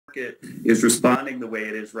market is responding the way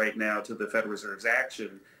it is right now to the Federal Reserve's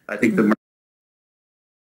action, I think the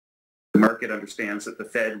market understands that the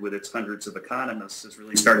Fed, with its hundreds of economists, has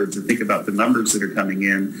really started to think about the numbers that are coming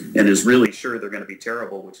in and is really sure they're going to be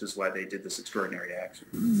terrible, which is why they did this extraordinary action.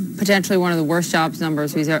 Potentially one of the worst jobs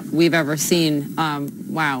numbers we've ever seen.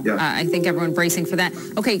 Wow. Yeah. I think everyone bracing for that.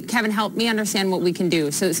 Okay, Kevin, help me understand what we can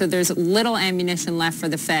do. So there's little ammunition left for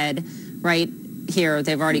the Fed right here.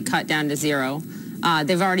 They've already cut down to zero.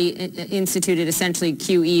 They've already instituted essentially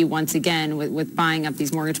QE once again with buying up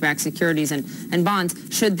these mortgage-backed securities and bonds.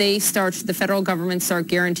 Should the federal government start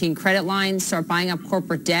guaranteeing credit lines, start buying up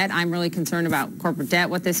corporate debt? I'm really concerned about corporate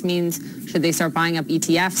debt, what this means. Should they start buying up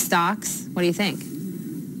ETF stocks? What do you think?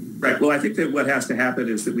 Right. Well, I think that what has to happen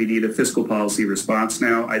is that we need a fiscal policy response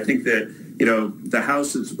now. I think that, the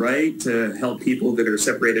House is right to help people that are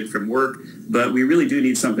separated from work, but we really do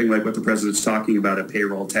need something like what the president's talking about, a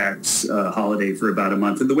payroll tax holiday for about a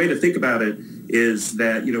month. And the way to think about it is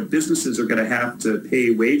that, businesses are going to have to pay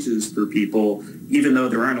wages for people, even though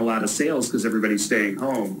there aren't a lot of sales because everybody's staying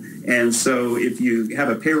home. And so if you have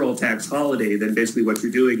a payroll tax holiday, then basically what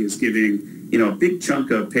you're doing is giving a big chunk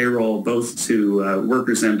of payroll both to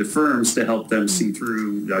workers and to firms to help them see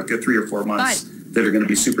through 3 or 4 months that are going to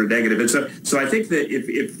be super negative. And so I think that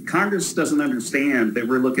if Congress doesn't understand that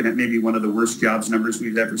we're looking at maybe one of the worst jobs numbers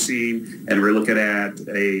we've ever seen, and we're looking at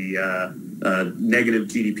a negative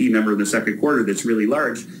GDP number in the second quarter that's really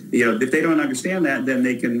large, if they don't understand that, then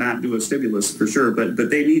they can not do a stimulus for sure. But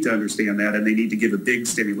they need to understand that, and they need to give a big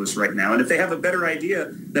stimulus right now. And if they have a better idea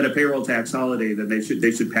than a payroll tax holiday, then they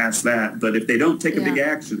should pass that. But if they don't take a big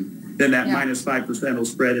action, then that minus 5% will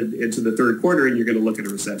spread into the third quarter, and you're going to look at a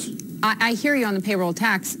recession. I hear you on the payroll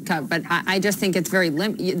tax cut, but I just think it's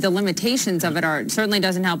the limitations of it certainly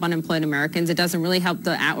doesn't help unemployed Americans. It doesn't really help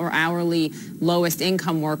the hourly lowest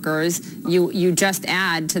income workers. You just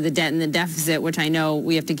add to the debt and the deficit, which I know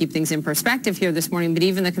we have to keep things in perspective here this morning, but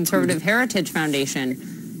even the Conservative Heritage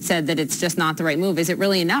Foundation said that it's just not the right move. Is it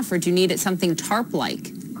really enough, or do you need something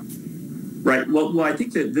TARP-like? Right. Well, I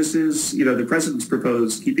think that this is, the president's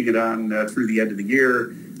proposed keeping it on through the end of the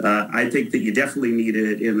year. I think that you definitely need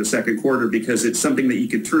it in the second quarter because it's something that you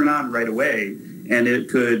could turn on right away, and it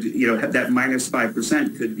could, have that minus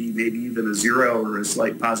 5% could be maybe even a zero or a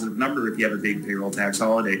slight positive number if you have a big payroll tax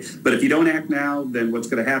holiday. But if you don't act now, then what's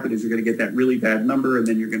going to happen is you're going to get that really bad number, and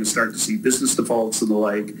then you're going to start to see business defaults and the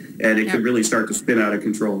like, and it could really start to spin out of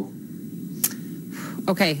control.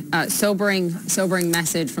 Okay, sobering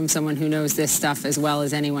message from someone who knows this stuff as well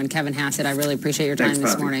as anyone. Kevin Hassett, I really appreciate your time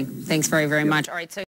this morning. Thanks very, very much. All right. So